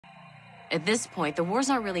At this point, the war's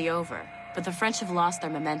not really over, but the French have lost their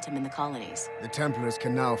momentum in the colonies. The Templars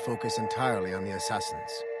can now focus entirely on the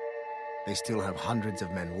assassins. They still have hundreds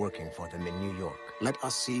of men working for them in New York. Let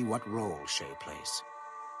us see what role Shay plays.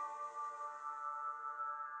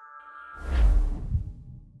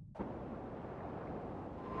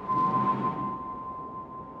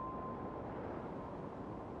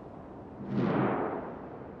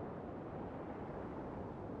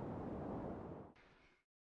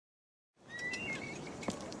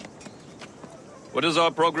 What is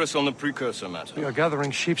our progress on the precursor matter? We are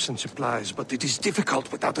gathering ships and supplies, but it is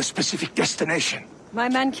difficult without a specific destination. My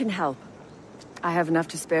men can help. I have enough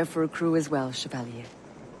to spare for a crew as well, Chevalier.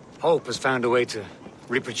 Hope has found a way to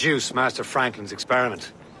reproduce Master Franklin's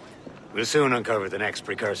experiment. We'll soon uncover the next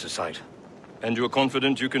precursor site. And you're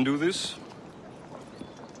confident you can do this?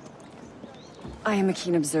 I am a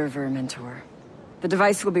keen observer, Mentor. The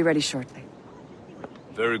device will be ready shortly.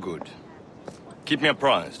 Very good. Keep me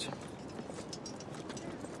apprised.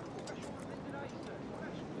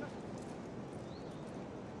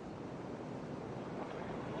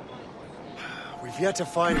 We've yet to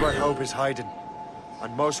find where Hope is hiding.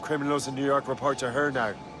 And most criminals in New York report to her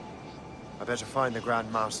now. I better find the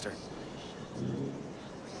Grand Master.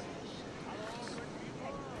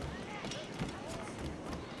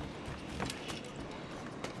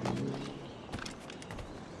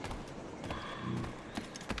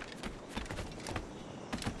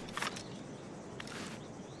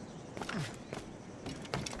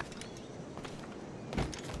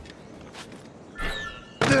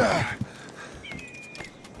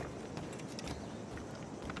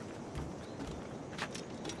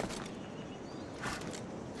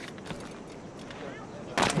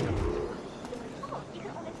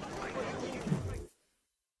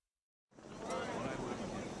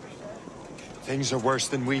 Things are worse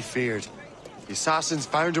than we feared. The assassins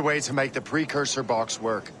found a way to make the precursor box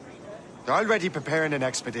work. They're already preparing an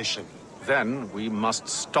expedition. Then we must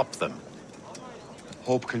stop them.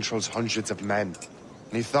 Hope controls hundreds of men.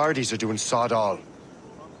 And the authorities are doing sod all.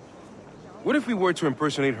 What if we were to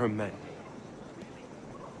impersonate her men?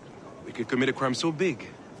 We could commit a crime so big,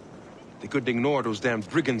 they couldn't ignore those damn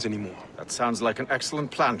brigands anymore. That sounds like an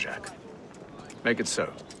excellent plan, Jack. Make it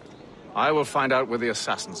so. I will find out where the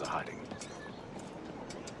assassins are hiding.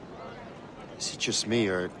 Is it just me,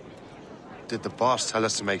 or did the boss tell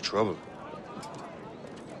us to make trouble?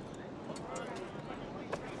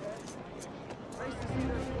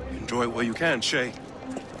 Enjoy it while you can, Shay.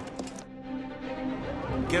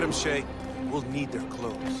 Get him, Shay. We'll need their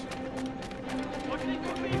clothes.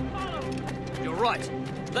 You're right.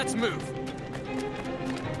 Let's move.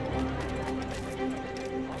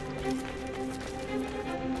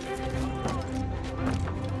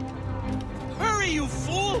 Hurry, you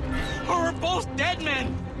fool! Or we're both dead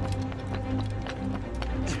men!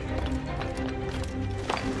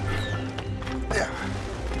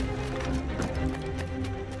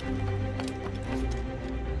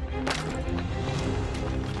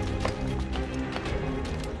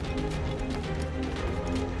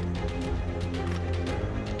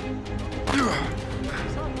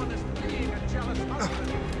 Someone is being a jealous husband.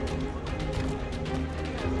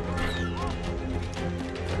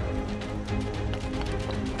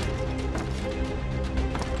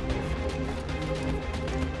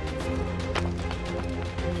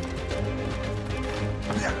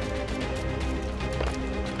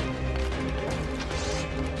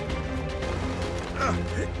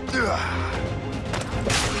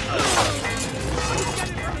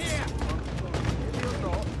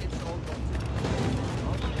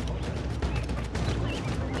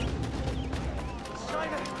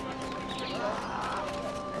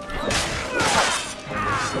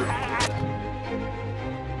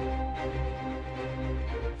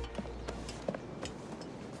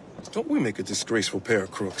 Don't we make a disgraceful pair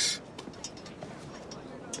of crooks?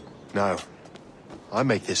 No. I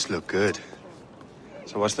make this look good.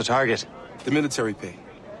 So what's the target? The military pay.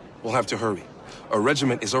 We'll have to hurry. A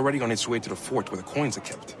regiment is already on its way to the fort where the coins are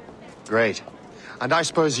kept. Great. And I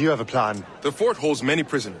suppose you have a plan. The fort holds many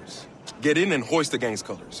prisoners. Get in and hoist the gang's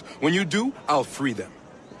colors. When you do, I'll free them.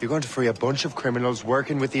 You're going to free a bunch of criminals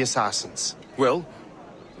working with the assassins. Well,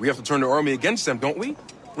 we have to turn the army against them, don't we?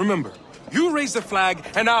 Remember, you raise the flag,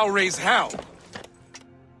 and I'll raise hell.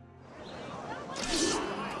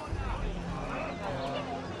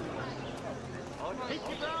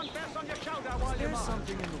 There's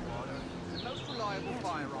something in the water. The most reliable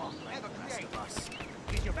firearm ever created.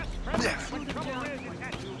 Is your best friend when trouble rears its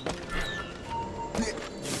head.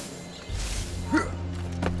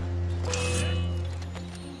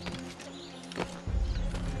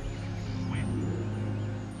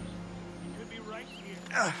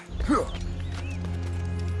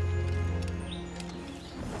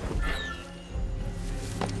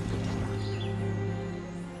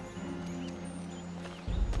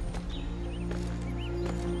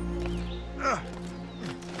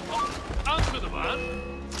 Answer the man.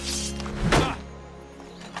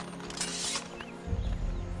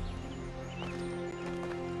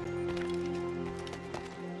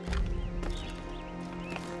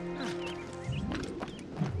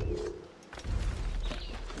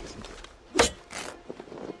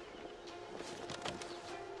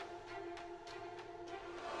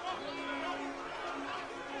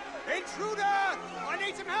 Intruder! I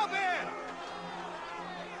need some help here!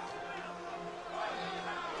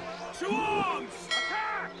 To arms!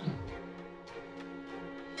 Attack!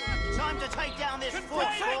 Time to take down this force,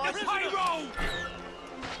 Take the payroll!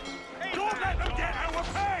 Don't let them get our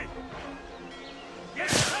pay!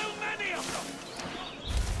 There's so many of them!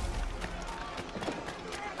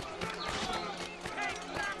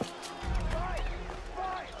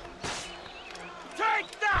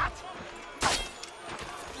 Take that!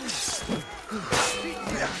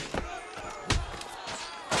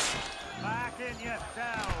 Back in your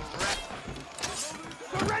cell, rat.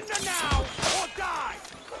 Surrender now, or die!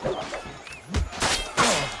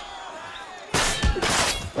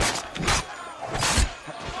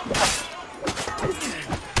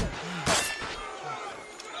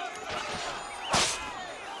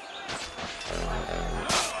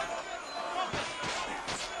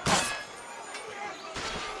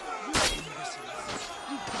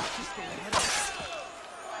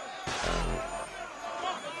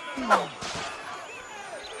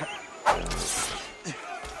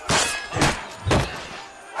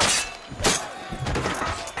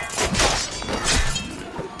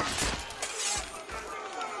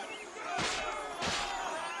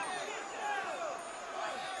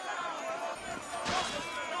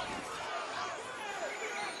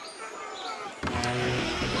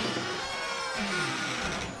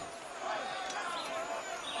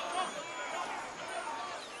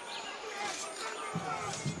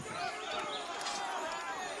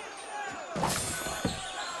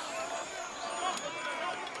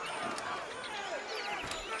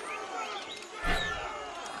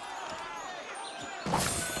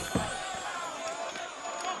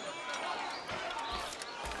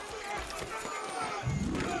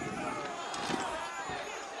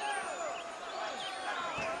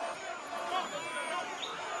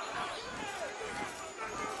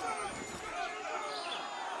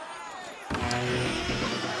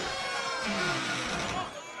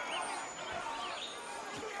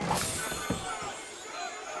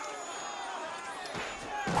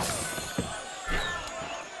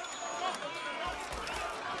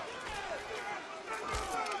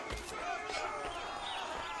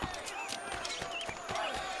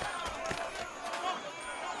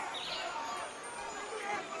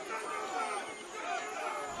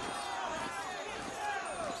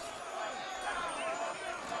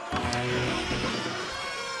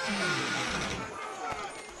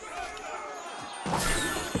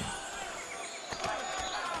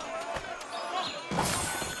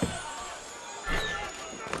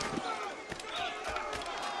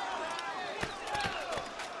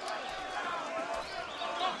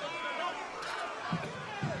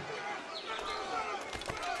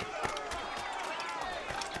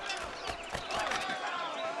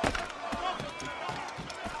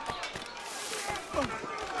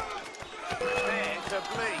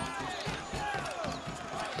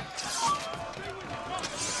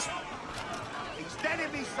 He's dead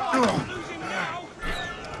in me side. Losing now.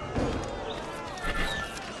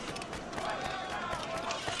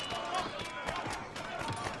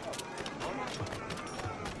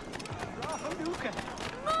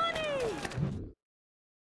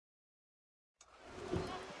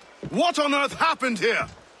 What on earth happened here?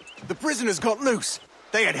 The prisoners got loose.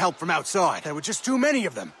 They had help from outside. There were just too many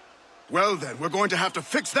of them. Well then, we're going to have to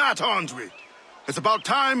fix that, aren't we? It's about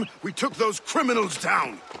time we took those criminals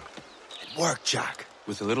down. It worked, Jack.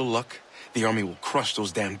 With a little luck, the army will crush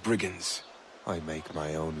those damned brigands. I make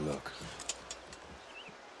my own luck.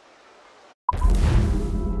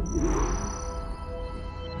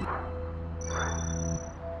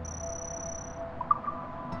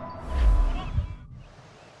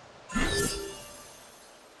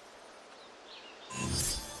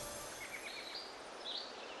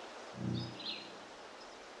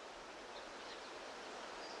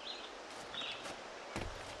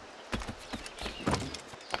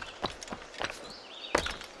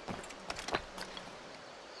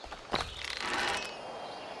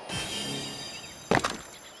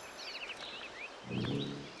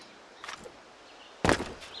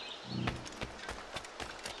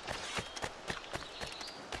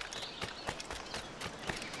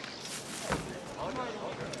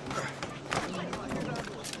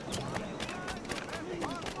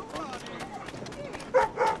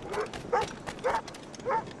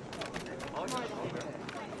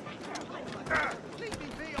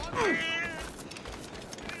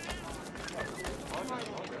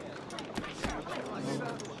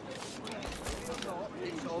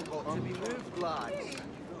 all got to be moved, lads.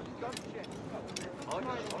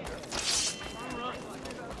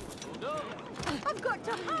 I've got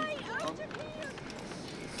to hide out of here!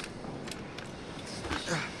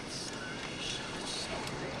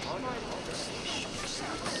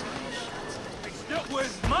 It's not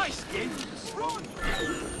worth my skin! Run!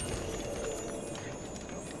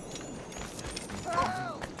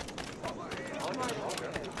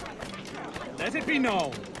 Let it be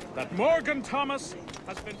known that Morgan Thomas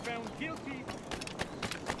has been found guilty.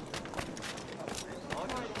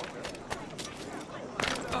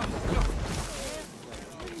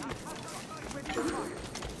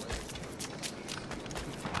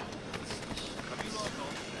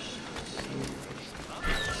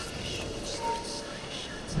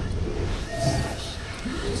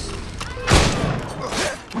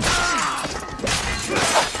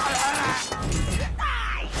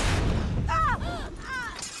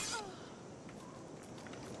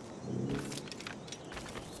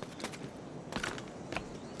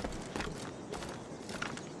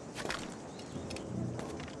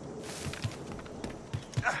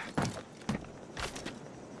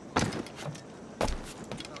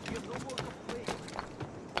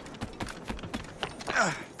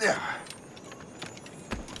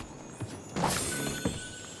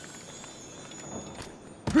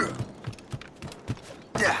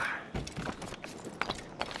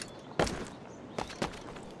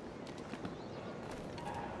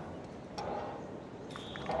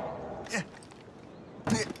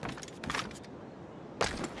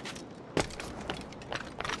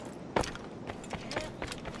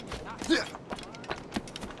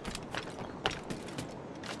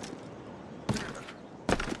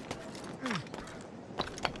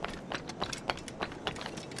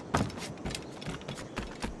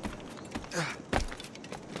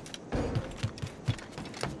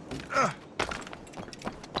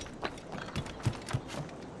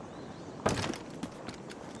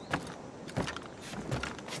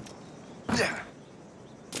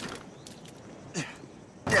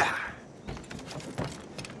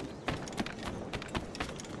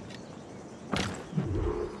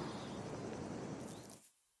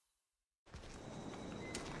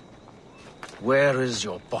 Where is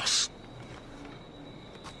your boss?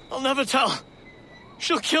 I'll never tell.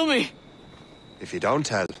 She'll kill me. If you don't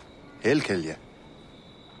tell, he'll kill you.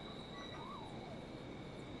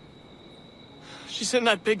 She's in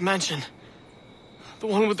that big mansion. The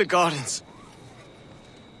one with the gardens.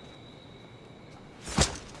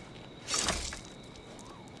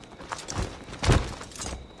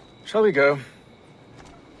 Shall we go?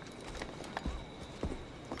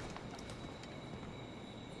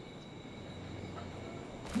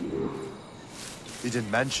 He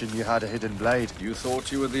didn't mention you had a hidden blade. You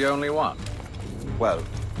thought you were the only one? Well,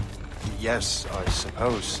 yes, I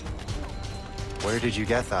suppose. Where did you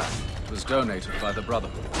get that? It was donated by the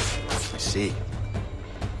Brotherhood. I see.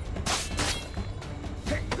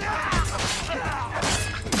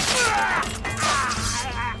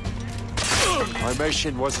 Our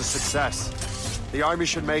mission was a success. The army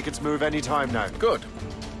should make its move any time now. Good.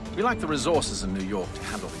 We lack the resources in New York to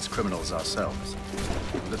handle these criminals ourselves.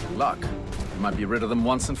 With little luck, we might be rid of them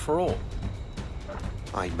once and for all.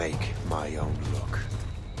 I make my own luck.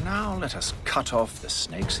 Now let us cut off the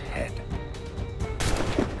snake's head.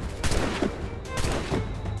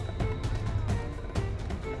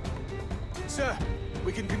 Sir,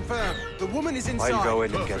 we can confirm. The woman is inside. I'll go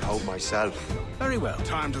in and get Hope myself. Very well.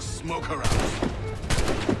 Time to smoke her out.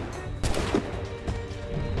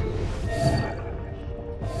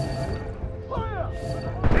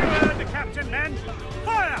 Men,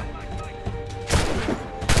 fire!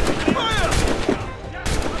 Fire!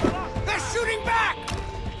 They're shooting back!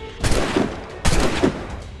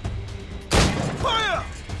 Fire!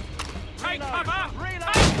 Take cover! Take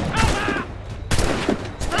cover!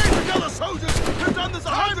 Stay together, soldiers! We've done this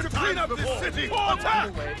 100 times up this city!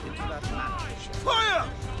 Attack! Fire!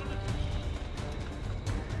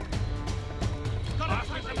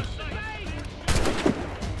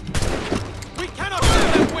 We cannot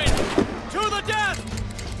let them win! To the death!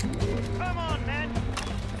 Come on, men!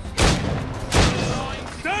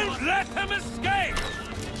 Don't let him escape!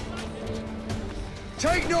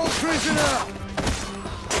 Take no prisoner!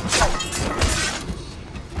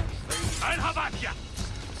 I'll have at ya!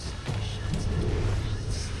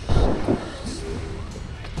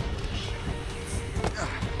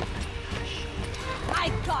 I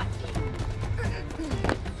got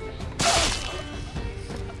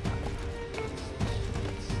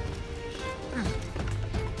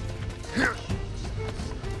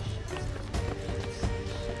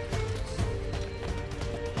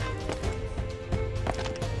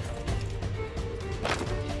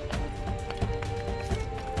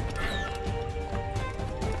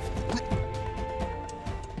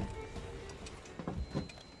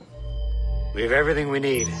We have everything we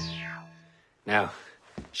need. Now,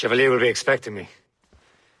 Chevalier will be expecting me.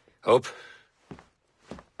 Hope?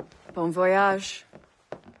 Bon voyage.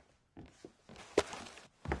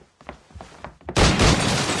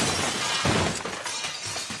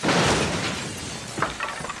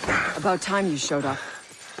 About time you showed up.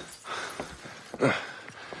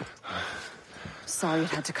 Sorry it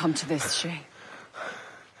had to come to this, Shay.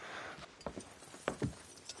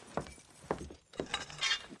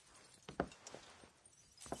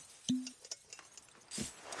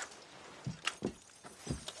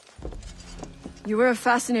 You were a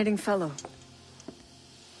fascinating fellow.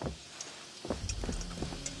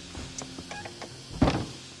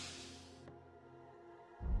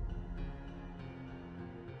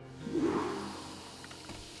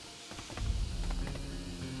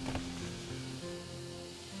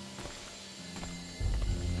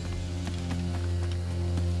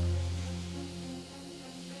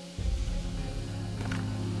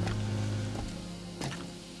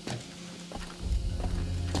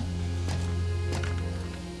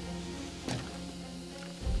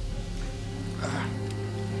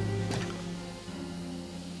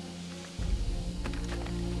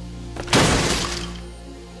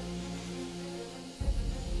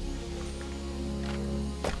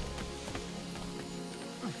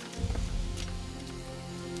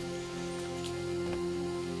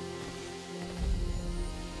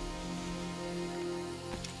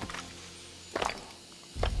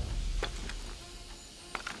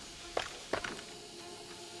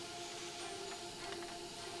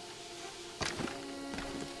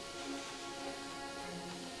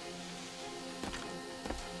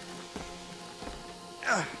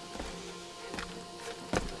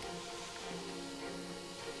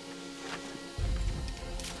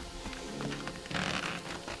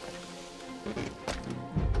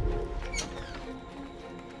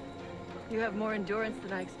 You have more endurance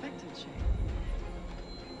than I expected, Shay.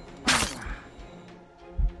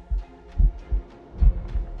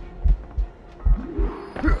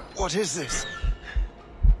 What is this?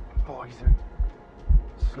 Poison.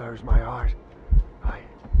 Slurs my heart. I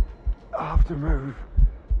have to move.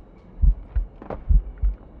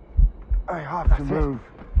 I have to move.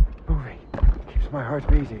 Moving keeps my heart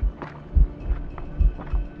beating.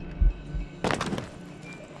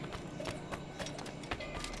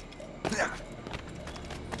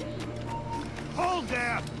 Hold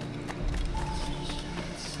there!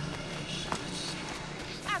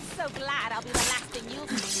 I'm so glad I'll be the last thing you'll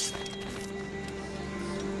see.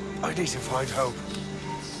 I need to find Hope.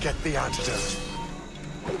 Get the antidote.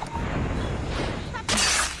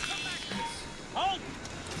 Hold!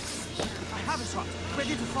 I have a shot.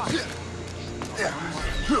 Ready to fire.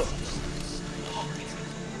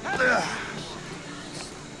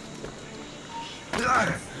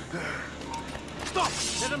 Stop!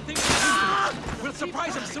 Let him think we'll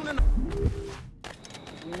surprise him soon enough.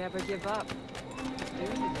 You never give up, do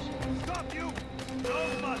you? Stop you!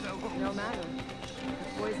 No matter. The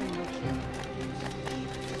poison will kill.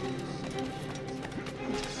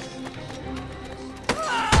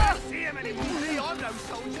 See him anymore! Me, I'm no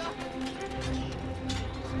soldier!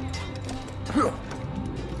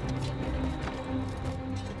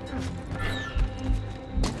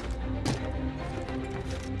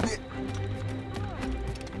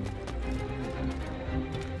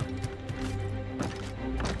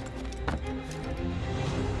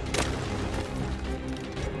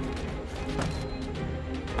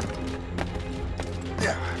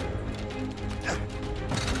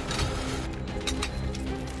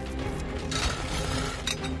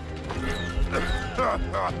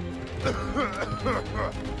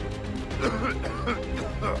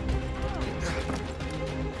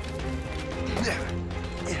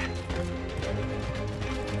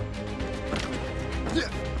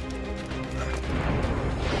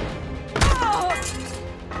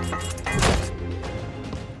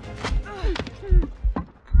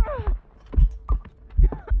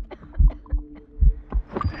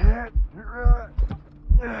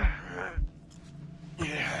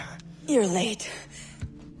 You're late.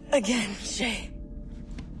 Again, Shay.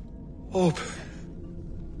 Hope.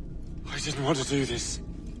 I didn't want to do this.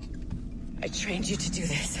 I trained you to do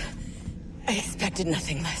this. I expected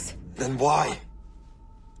nothing less. Then why?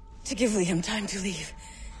 To give Liam time to leave.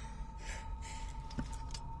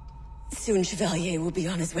 Soon Chevalier will be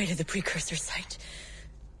on his way to the precursor site.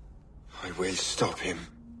 I will stop him.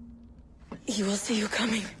 He will see you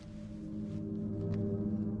coming.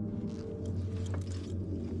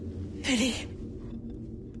 Pity.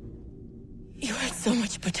 You had so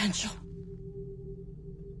much potential.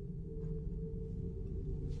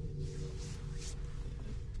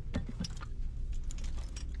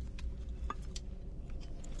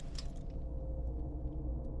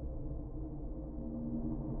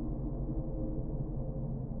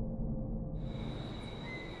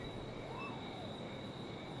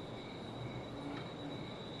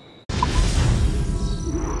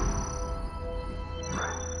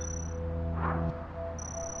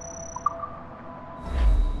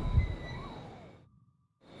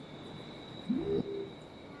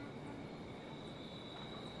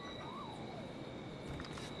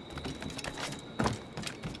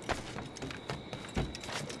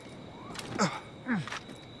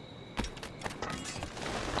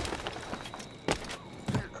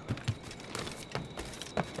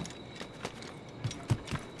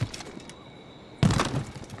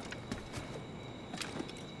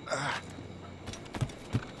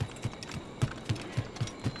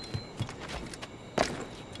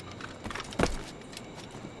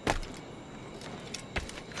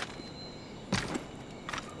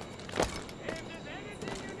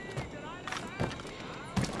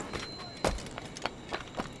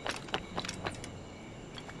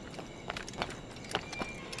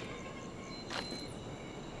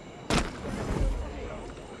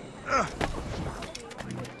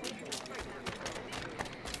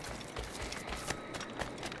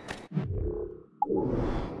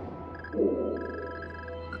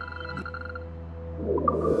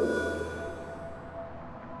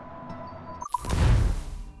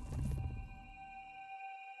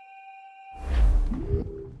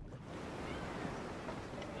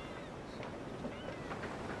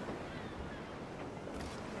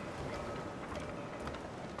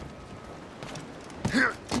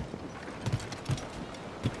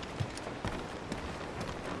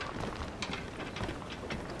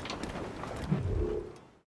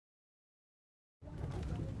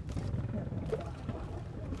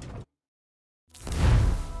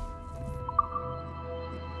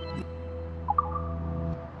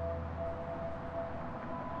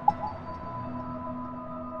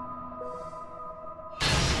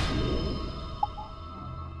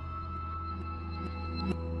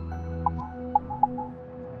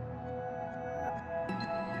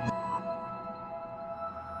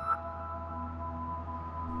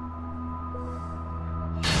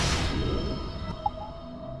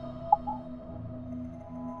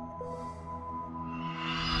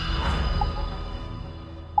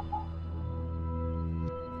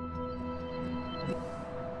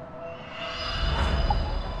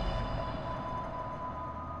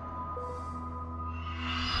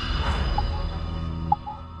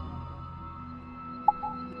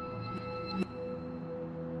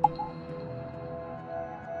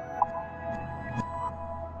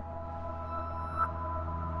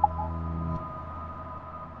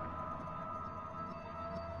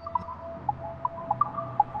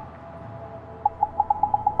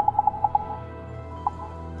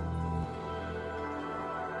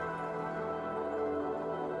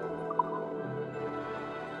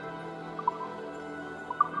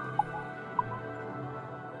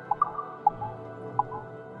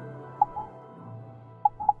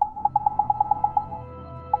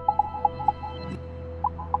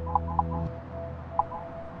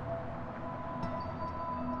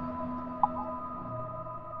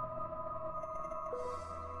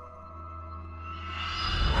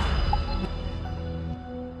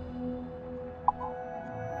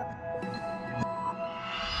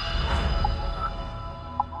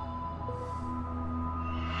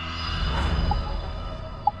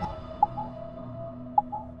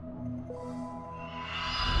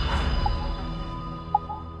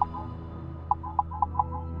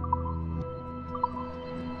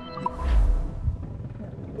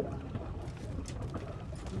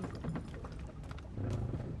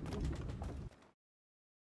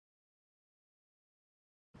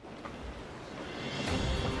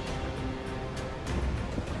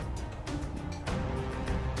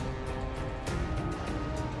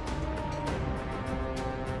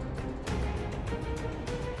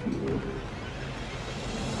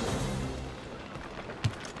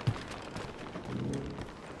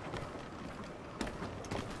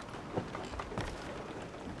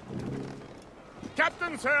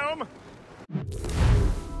 Captain's helm!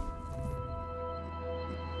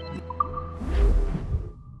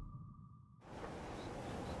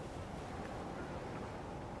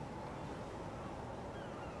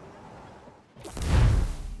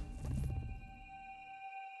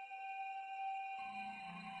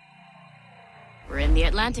 We're in the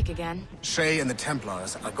Atlantic again. Shay and the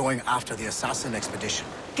Templars are going after the assassin expedition.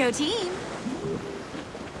 Go team!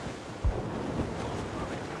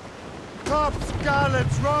 Tops,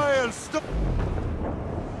 gallants, royals, stop!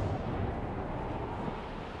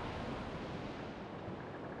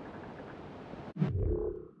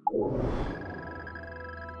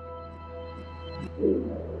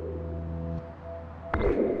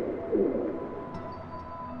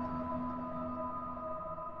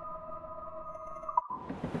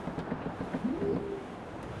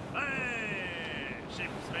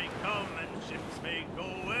 Ships may come and ships may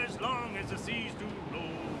go as long as the seas do roll.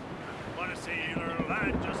 But a sailor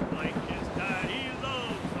lad just like his daddy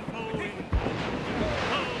loves the flowing boat.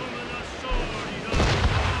 Home in the shore he does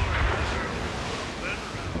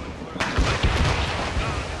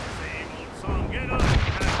the same old song, get up and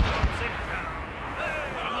come sit down. Hey,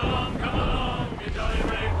 come along, you jolly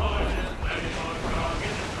brave boys, there's plenty more grog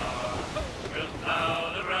in the car. We'll plow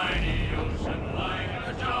the briny ocean like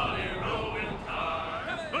a jaw.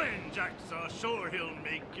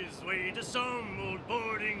 his way to some old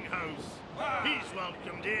boarding house. He's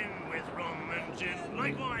welcomed in with rum and gin,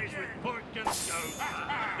 likewise with pork and scout.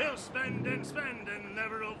 He'll spend and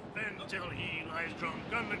never offend till he lies drunk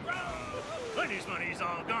on the ground. When his money's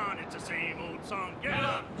all gone, it's the same old song. Get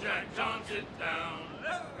up, Jack John, sit down.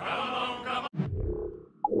 Come along, come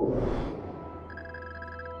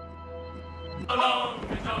along,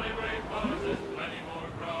 the jolly brave boys, there's plenty more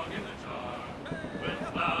grog in the jar.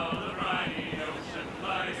 We'll plow the briny ocean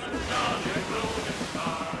like a jolly golden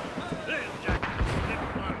star. Little Jack slip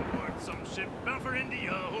on board some ship bound for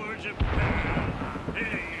India or Japan. In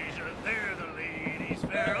Asia, there the ladies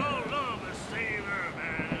fair, all love a sailor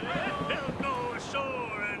man. He'll go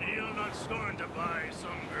ashore and he'll not scorn to buy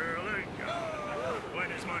some girl a gown. When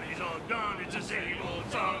his money's all gone, it's the same old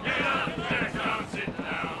song. Get up, Jack John, sit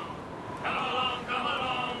down. Come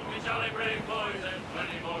along, we jolly brave boys, and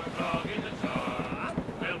plenty more grog in the jar.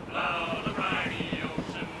 We'll plow the briny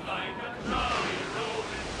ocean like a jolly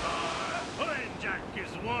rolling car. When Jack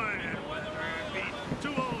is worn and weather beat,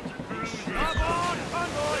 too old to cruise his boat,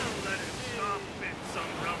 we'll let him stop in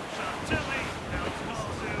some rum shop till he else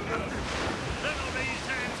calls him up. Then he'll raise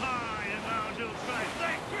hands high and loud he'll cry,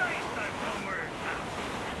 thank Christ I'm homeward bound.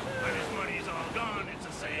 When his money's all gone, it's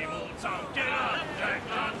the same old song. Get up, Jack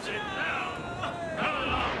John, sit down. Come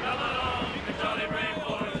along, the jolly brave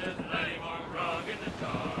boys, there's plenty more grog in the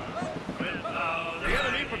jar. We'll plow the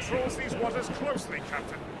enemy patrols these waters closely,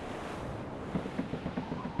 Captain.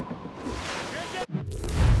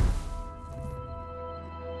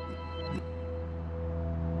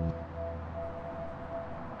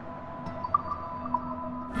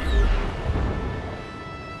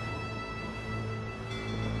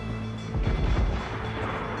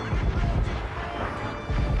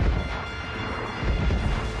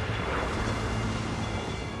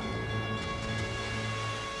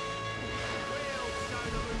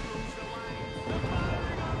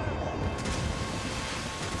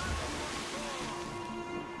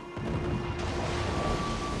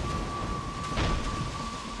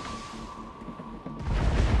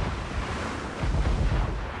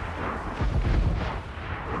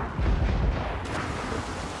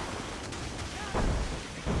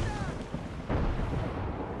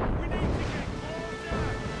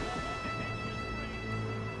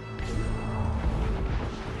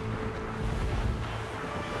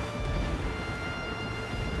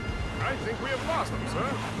 I think we have lost them, sir.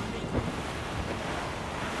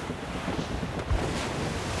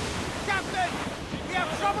 Captain! We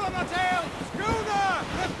have trouble on our tail! Schooner!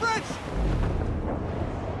 The bridge!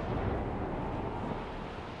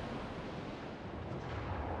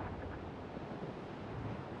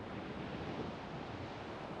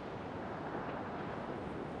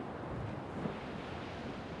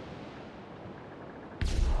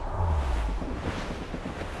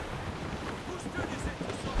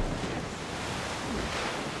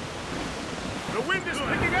 The wind is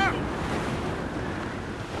picking up!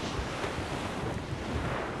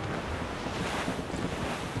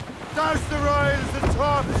 Douse the royals and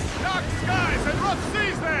tops! Dark skies and rough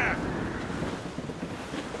seas there!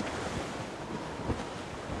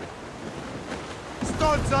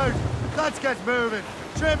 Studs out! Let's get moving!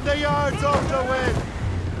 Trim the yards off the wind!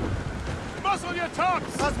 Muzzle your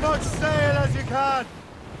tops! As much sail as you can!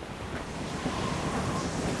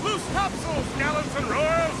 Loose topsails, gallants and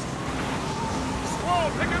royals!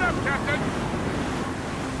 Squall, pick it up, Captain!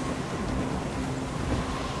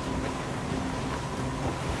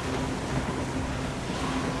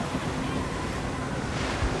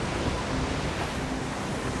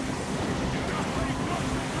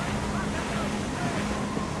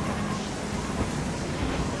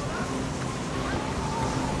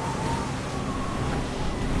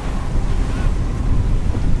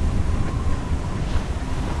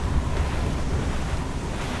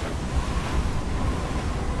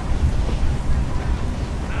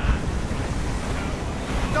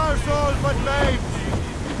 All but mate!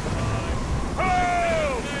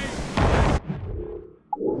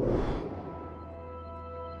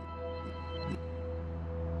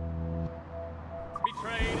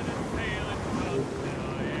 Betrayed in a tale and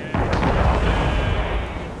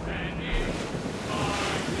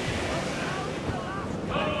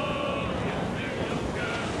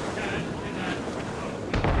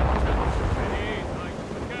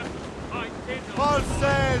All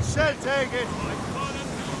sail, shall take it!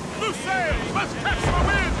 Loose sails! Let's catch the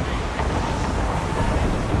wind!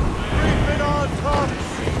 Reef it on tops!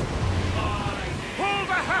 Pull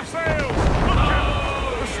the half sails! Look,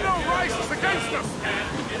 Captain! The snow rises against us!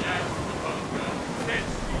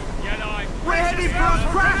 Ready for a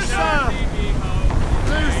crash, sir!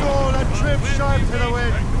 Loose all and trim sharp to the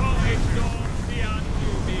wind.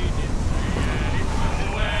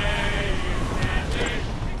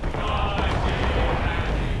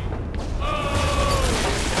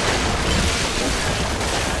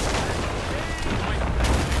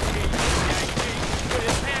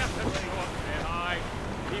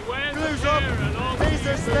 Glue's up. These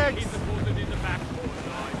are sticks.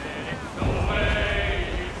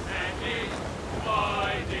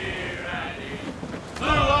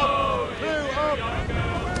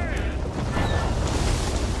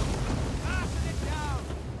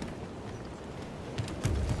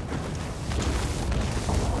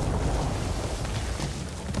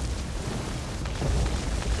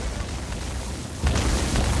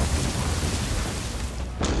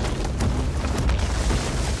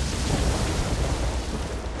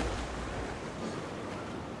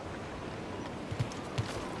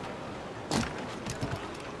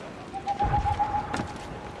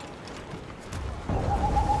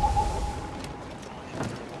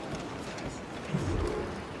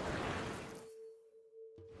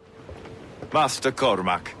 Master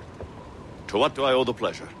Cormac, to what do I owe the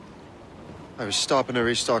pleasure? I was stopping to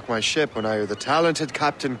restock my ship when I heard the talented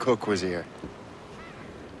Captain Cook was here.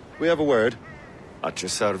 We have a word. At your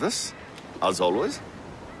service, as always.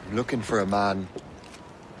 I'm looking for a man.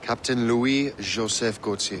 Captain Louis-Joseph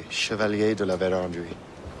Gauthier, Chevalier de la Vérendrye.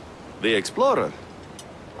 The explorer.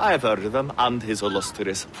 I have heard of him and his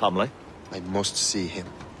illustrious family. I must see him.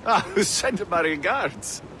 Ah, send my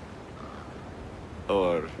regards.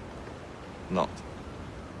 Or not.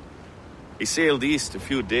 He sailed east a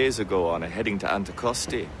few days ago on a heading to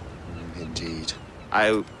Anticosti. Indeed.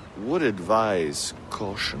 I would advise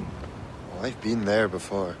caution. Oh, I've been there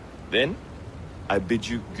before. Then, I bid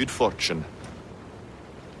you good fortune.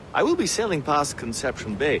 I will be sailing past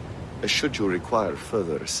Conception Bay, should you require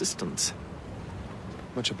further assistance.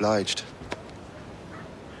 Much obliged.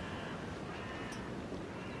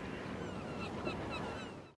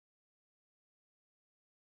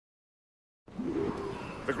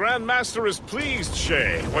 The Grand Master is pleased,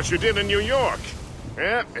 Shay, what you did in New York.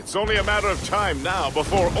 Yeah, it's only a matter of time now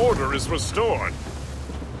before order is restored.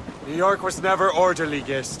 New York was never orderly,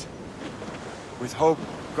 Gist. With hope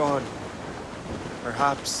gone,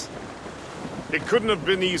 perhaps. It couldn't have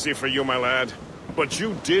been easy for you, my lad. But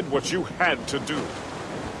you did what you had to do.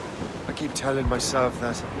 I keep telling myself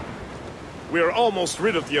that. We're almost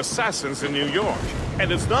rid of the assassins in New York.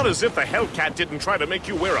 And it's not as if the Hellcat didn't try to make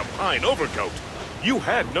you wear a pine overcoat. You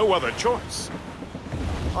had no other choice.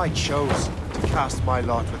 I chose to cast my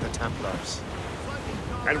lot with the Templars.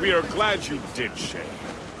 And we are glad you did, Shay.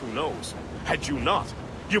 Who knows? Had you not,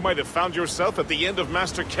 you might have found yourself at the end of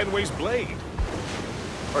Master Kenway's blade.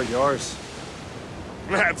 Or yours.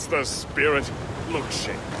 That's the spirit. Look,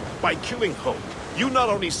 Shay, by killing Hope, you not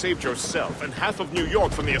only saved yourself and half of New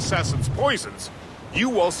York from the assassin's poisons,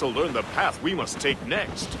 you also learned the path we must take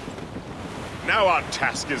next. Now our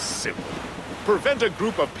task is simple. Prevent a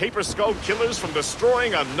group of Paper Skull killers from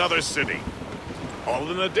destroying another city.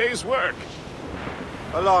 All in a day's work.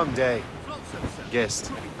 A long day.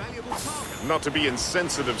 Gist. Not to be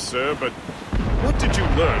insensitive, sir, but what did you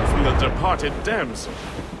learn from the departed damsel?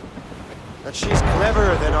 That she's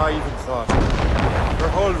cleverer than I even thought. Her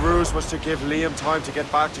whole ruse was to give Liam time to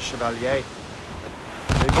get back to Chevalier.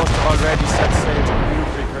 They must have already set sail to the new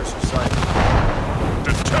precursor site.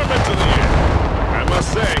 Determined to the end. I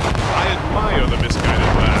must say, I admire the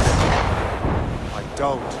misguided lass. I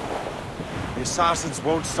don't. The assassins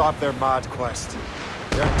won't stop their mad quest.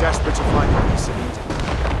 They're desperate to find a piece of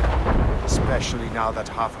Eden. Especially now that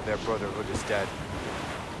half of their brotherhood is dead.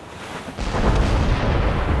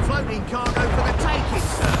 Floating cargo for the taking,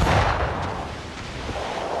 sir.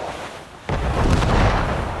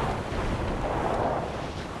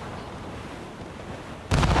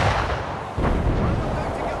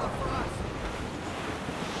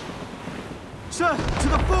 Sir, to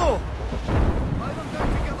the fore!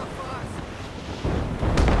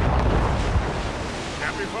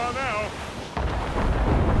 Can't be far now.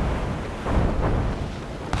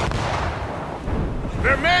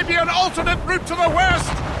 There may be an alternate route to the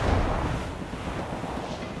west!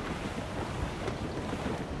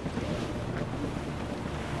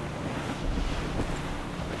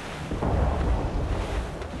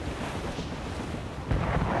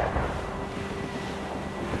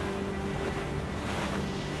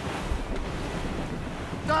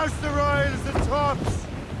 Douse the royals and tops!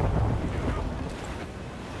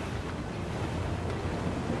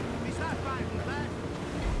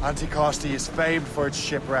 Anticosti is famed for its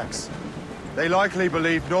shipwrecks. They likely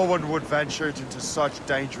believe no one would venture into such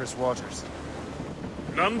dangerous waters.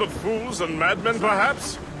 None but fools and madmen,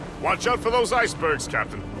 perhaps? Watch out for those icebergs,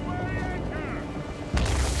 Captain.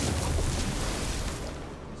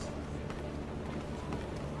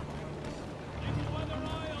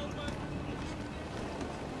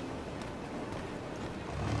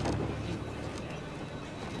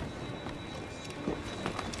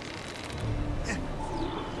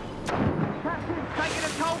 Taking a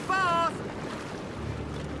cold bath!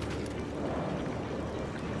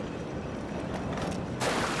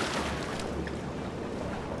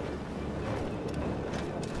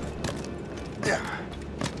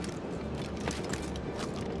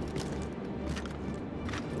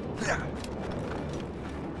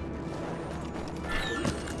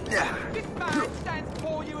 This man stands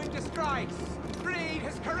before you in disgrace. Greed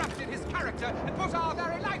has corrupted his character and put our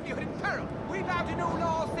very livelihood in peril. We bow to no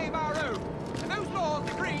laws save our own. And those laws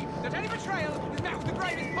decree that any betrayal is met with the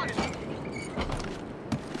gravest punishment.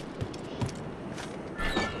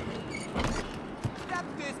 Let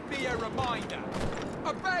this be a reminder.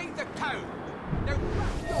 Obey the code. Now,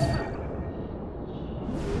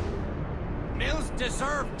 Mills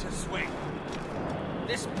deserved to swing.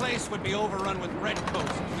 This place would be overrun with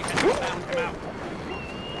redcoats if we hadn't found him out.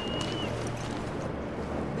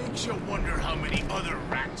 Makes you wonder how many other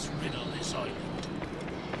rats riddle this island.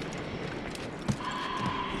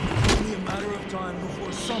 Only a matter of time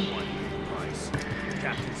before someone pays the price. The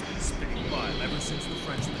captain's been spinning by ever since the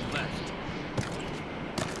Frenchmen left.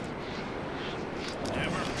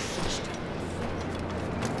 Never ceased.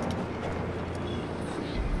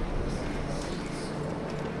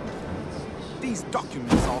 These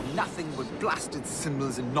documents are nothing but blasted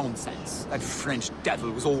symbols and nonsense. That French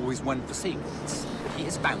devil was always one for secrets. He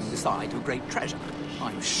has found the side to a great treasure.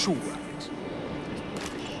 I'm sure of it.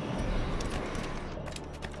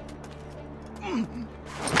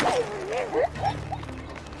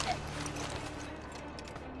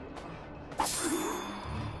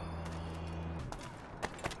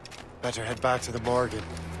 Better head back to the Morgan.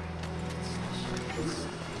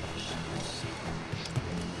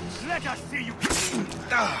 Let us see you!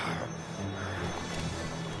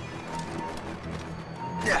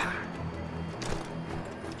 Yeah.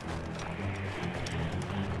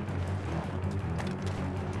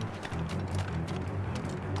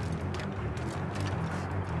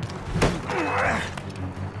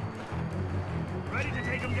 Ready to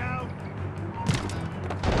take him down?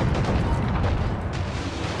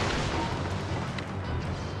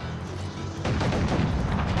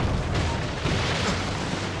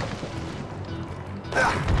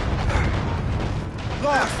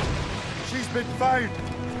 Lost! She's been found!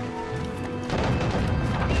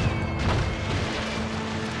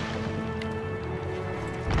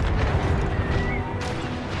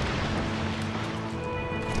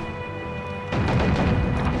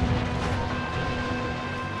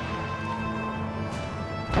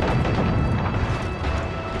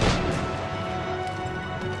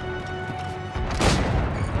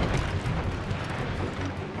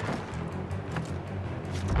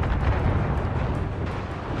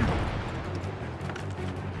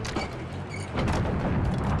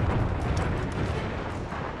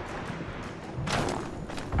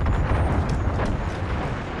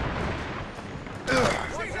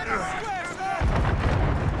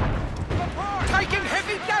 taking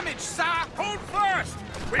heavy damage, sir! Hold fast!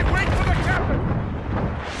 We wait for the captain!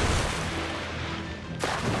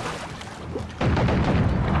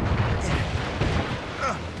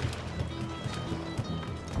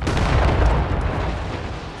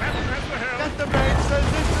 Captain has the helm! Get the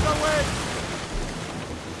mainsails into the wind!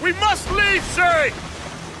 We must leave, sir!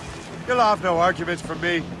 You'll have no argument from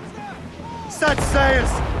me. Set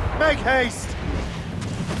sails! Make haste!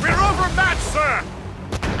 We're overmatched, sir!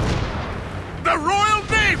 The Royal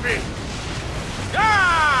Navy!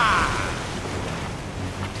 Ah!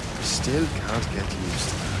 Still can't get used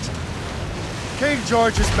to that. King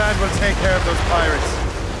George's men will take care of those pirates.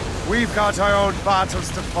 We've got our own battles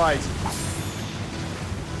to fight.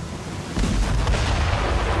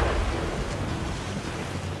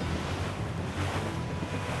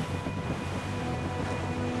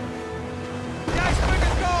 The iceberg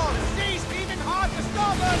is gone! Seas steaming hard to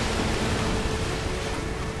starboard!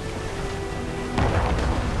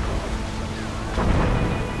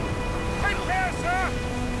 Take care, sir!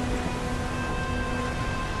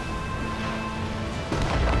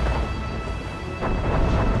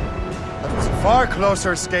 That was a far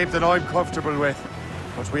closer escape than I'm comfortable with.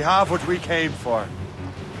 But we have what we came for.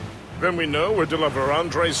 Then we know where de la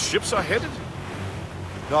Vérendrye's ships are headed?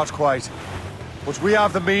 Not quite. But we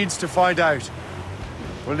have the means to find out.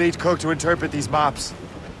 We'll need Cook to interpret these maps.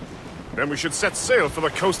 Then we should set sail for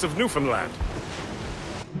the coast of Newfoundland.